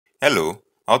Hello,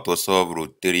 how to solve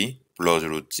root 3 plus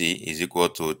root t is equal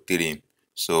to 3.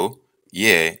 So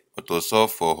here, we to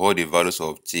solve for all the values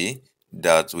of t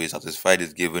that will satisfy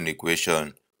this given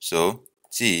equation. So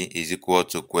t is equal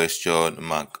to question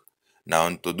mark. Now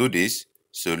to do this,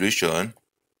 solution,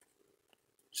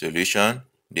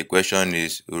 the question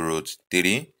is root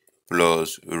 3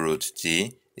 plus root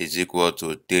t is equal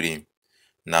to 3.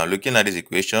 Now looking at this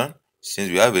equation, since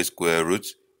we have a square root,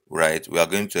 right, we are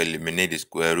going to eliminate the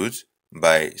square root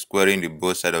by squaring the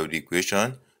both sides of the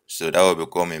equation. So that will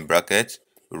become in bracket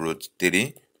root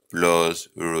 3 plus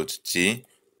root t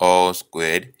all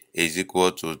squared is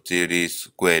equal to 3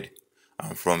 squared.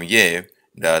 And from here,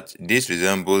 that this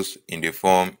resembles in the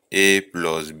form a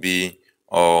plus b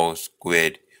all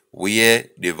squared, where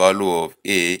the value of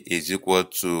a is equal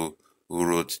to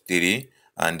root 3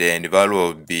 and then the value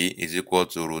of b is equal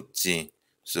to root t.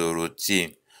 So root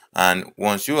t. And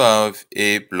once you have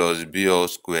a plus b all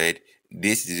squared,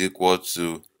 this is equal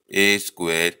to a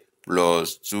squared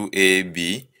plus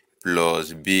 2ab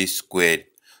plus b squared.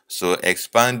 So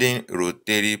expanding root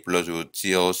 3 plus root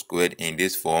t all squared in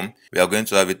this form, we are going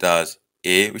to have it as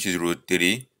a, which is root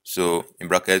 3. So in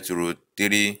brackets root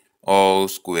 3 all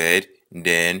squared,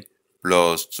 then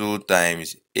plus 2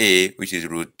 times a, which is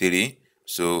root 3.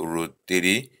 So root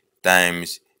 3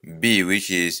 times b,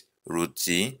 which is root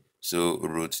t. So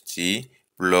root t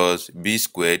plus b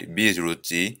squared, b is root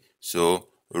t. So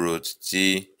root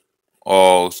t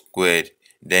all squared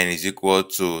then is equal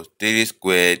to 3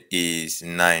 squared is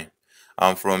 9.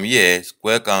 And from here,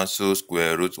 square cancel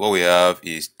square root, what we have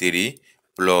is 3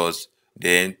 plus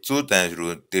then 2 times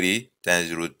root 3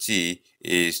 times root t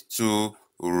is 2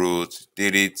 root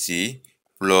 3t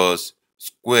plus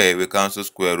square, we cancel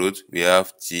square root, we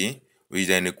have t, which is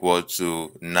then equal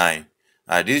to 9.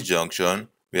 At this junction,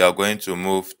 we are going to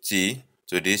move t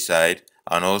to this side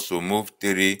and also move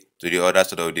 3 to the other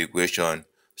side of the equation,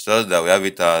 such that we have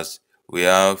it as we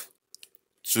have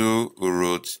 2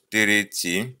 root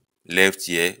 3t left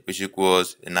here, which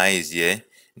equals 9 is here,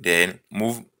 then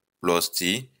move plus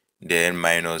t, then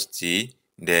minus t,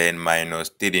 then minus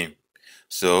 3.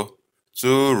 So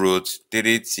 2 root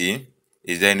 3t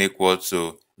is then equal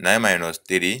to 9 minus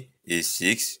 3 is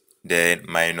 6, then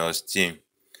minus t.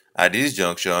 At this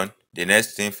junction, the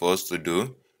next thing for us to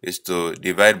do is to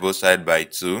divide both sides by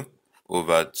 2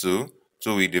 over 2.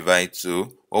 2 we divide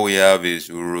 2. What we have is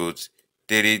root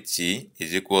 3t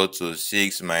is equal to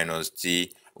 6 minus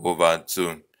t over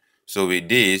 2. So with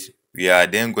this, we are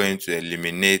then going to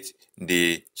eliminate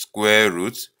the square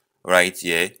root right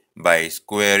here by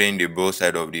squaring the both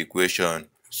sides of the equation.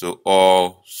 So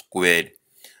all squared.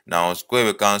 Now square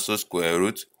will cancel square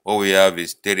root. What we have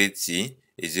is 3t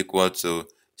is equal to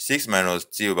 6 minus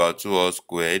t over 2 all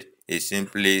squared is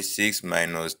simply 6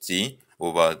 minus t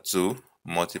over 2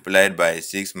 multiplied by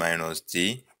 6 minus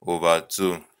t over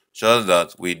 2. Shows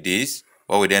that with this,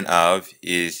 what we then have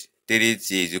is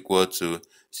 3t is equal to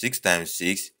 6 times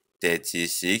 6,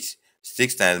 36,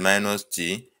 6 times minus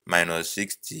t, minus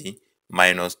 6t,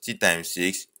 minus t times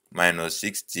 6, minus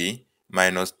 6t,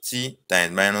 minus t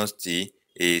times minus t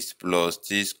is plus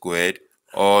t squared,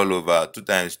 all over 2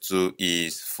 times 2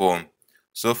 is 4.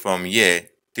 So from here,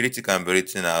 3t can be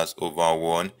written as over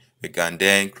 1. We can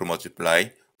then multiply.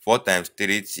 4 times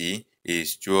 3t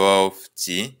is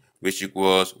 12t, which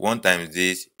equals 1 times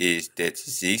this is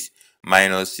 36.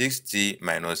 Minus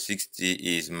 6t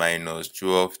is minus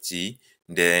 12t,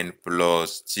 then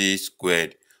plus t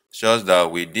squared. Shows that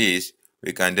with this,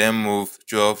 we can then move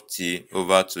 12t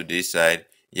over to this side.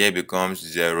 Here becomes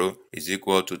 0 is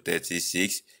equal to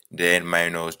 36, then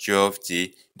minus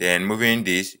 12t, then moving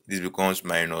this becomes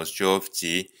minus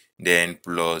 12t, then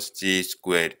plus t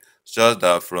squared. Such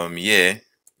that from here,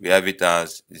 we have it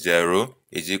as 0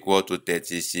 is equal to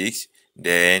 36,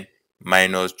 then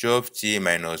minus 12t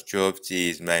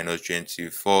is minus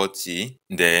 24t,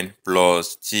 then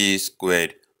plus t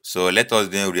squared. So let us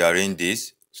then rearrange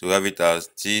this. So we have it as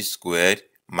t squared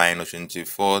minus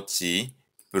 24t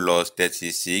plus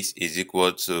 36 is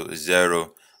equal to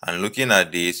 0. And looking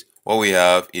at this, what we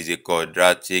have is a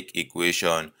quadratic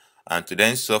equation. And to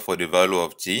then solve for the value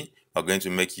of t, we're going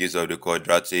to make use of the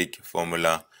quadratic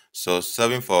formula. So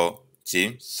solving for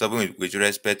t, solving with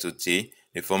respect to t,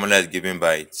 the formula is given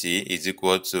by t is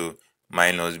equal to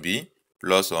minus b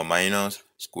plus or minus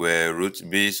square root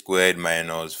b squared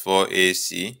minus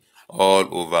 4ac all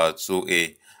over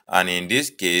 2a. And in this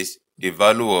case, the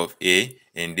value of a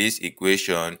in this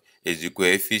equation is the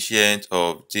coefficient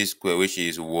of t squared, which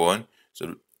is 1.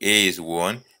 So a is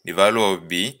 1. The value of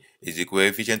b is the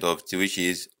coefficient of t, which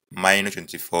is minus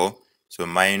 24. So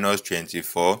minus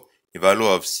 24. the value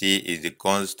of c is the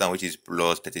constant, which is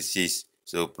plus 36.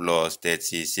 So plus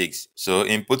 36. So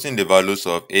inputting the values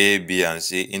of a, b, and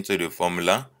c into the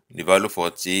formula, the value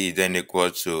for t is then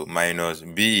equal to minus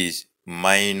b is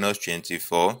minus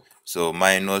 24. So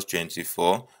minus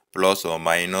 24 plus or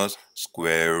minus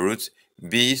square root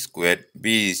b squared.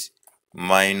 B is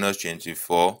minus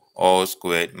 24 all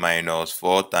squared minus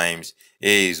 4 times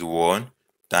a is 1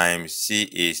 times c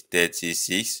is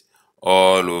 36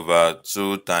 all over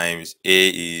 2 times a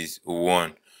is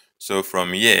 1. So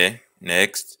from here,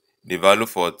 next, the value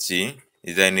for t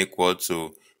is then equal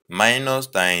to minus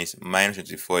times minus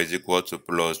 24 is equal to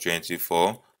plus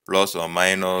 24 plus or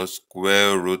minus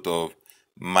square root of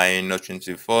minus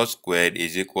 24 squared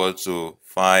is equal to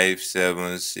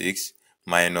 576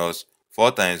 minus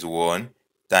 4 times 1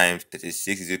 times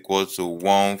 36 is equal to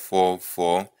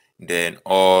 144, then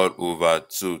all over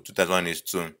 2. 2 times 1 is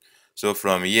 2. So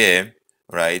from here,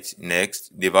 right,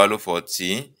 next, the value for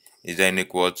t is then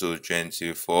equal to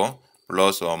 24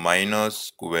 plus or minus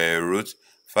square root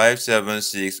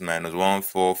 576 minus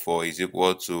 144 is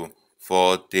equal to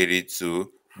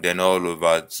 432, then all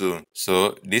over 2.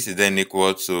 So this is then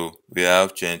equal to, we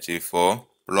have 24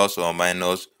 plus or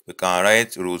minus, we can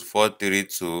write root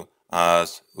 432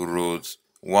 as root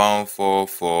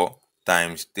 144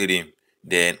 times 3,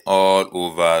 then all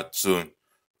over 2.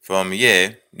 From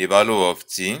here, the value of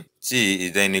t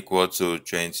is then equal to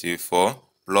 24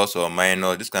 plus or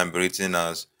minus, this can be written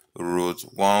as root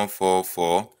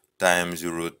 144 times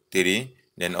root 3,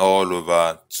 then all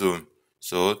over 2.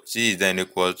 So t is then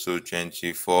equal to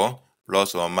 24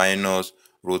 plus or minus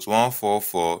root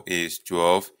 144 is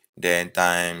 12, then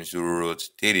times root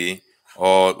 3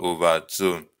 all over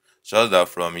 2. So that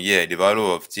from here, the value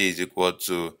of t is equal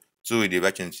to 2 divided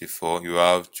by 24, you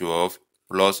have 12,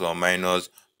 plus or minus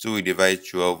 2 divided by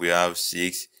 12, we have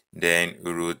 6, then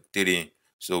root 3.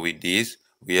 So with this,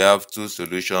 we have two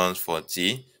solutions for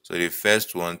t. So the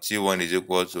first one, t1 is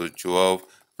equal to 12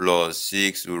 plus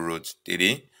 6 root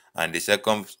 3. And the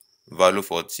second value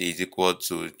for t is equal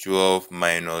to 12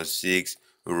 minus 6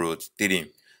 root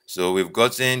 3. So we've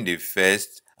gotten the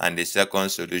first and the second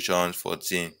solutions for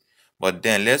t. But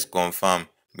then let's confirm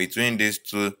between these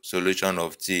two solutions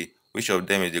of t, which of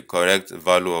them is the correct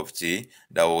value of t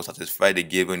that will satisfy the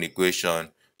given equation.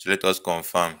 So let us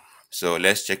confirm. So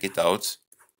let's check it out.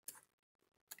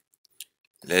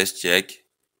 Let's check.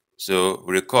 So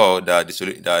recall that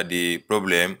the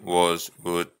problem was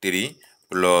root 3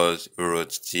 plus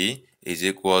root t is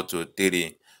equal to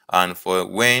 3. And for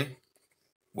when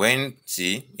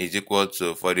t is equal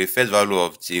to, for the first value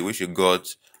of t, which we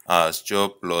got as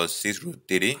 12 plus 6 root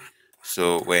 3,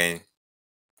 so when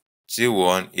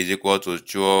t1 is equal to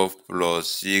 12 plus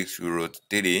 6 root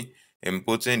 3,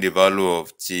 inputting the value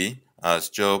of t as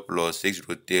 12 plus 6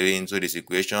 root 3 into this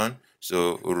equation,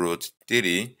 so root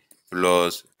 3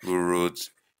 plus root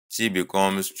t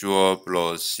becomes 12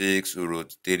 plus 6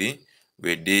 root 3.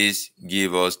 With this,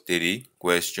 give us 3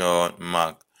 question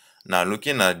mark. Now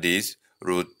looking at this,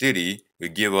 root 3 will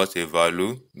give us a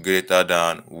value greater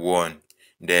than 1.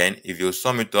 Then if you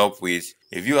sum it up with,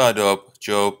 if you add up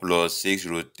 12 plus 6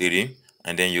 root 3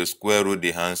 and then you square root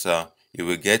the answer, you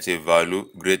will get a value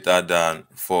greater than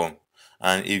 4.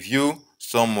 And if you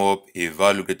sum up a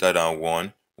value greater than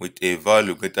 1 with a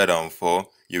value greater than 4,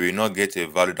 you will not get a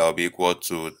value that will be equal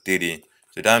to 3.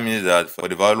 So that means that for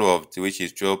the value of t, which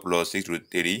is 12 plus 6 root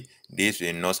 3, this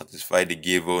will not satisfy the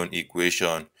given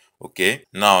equation. Okay,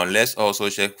 now let's also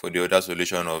check for the other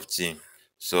solution of t.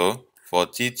 So for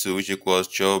t2, which equals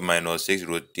 12 minus 6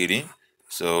 root 3,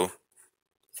 so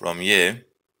from here,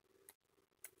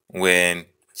 when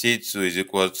t2 is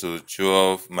equal to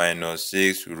 12 minus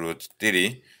 6 root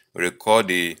 3, record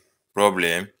the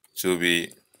problem to be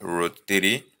root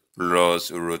 3 plus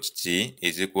root t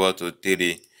is equal to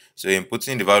 3. So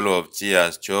inputting the value of t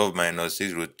as 12 minus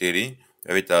 6 root 3, we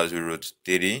have it as root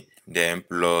 3, then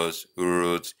plus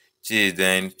root t is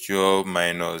then 12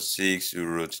 minus 6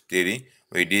 root 3,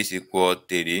 with this equal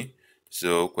 3.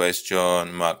 So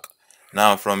question mark.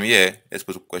 Now from here, let's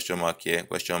put a question mark here.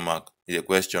 Question mark is a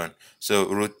question. So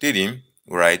root 3,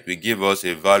 right, will give us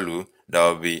a value that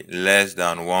will be less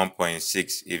than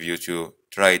 1.6 if you to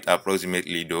try it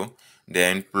approximately though.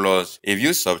 Then plus, if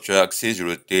you subtract 6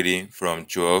 root 3 from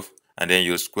 12 and then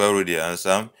you square root the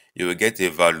answer, you will get a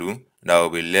value that will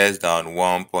be less than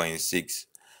 1.6.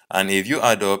 And if you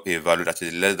add up a value that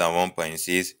is less than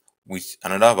 1.6 with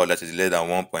another value that is less than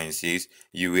 1.6,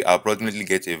 you will approximately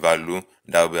get a value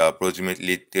that will be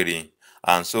approximately 3.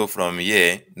 And so from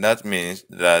here, that means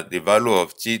that the value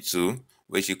of t2,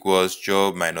 which equals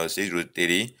 12 minus 6 root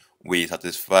 3, will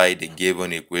satisfy the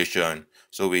given equation.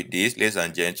 So with this, ladies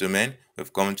and gentlemen,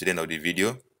 we've come to the end of the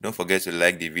video. Don't forget to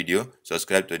like the video,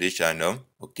 subscribe to this channel.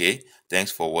 Okay,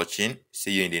 thanks for watching.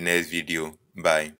 See you in the next video. Bye.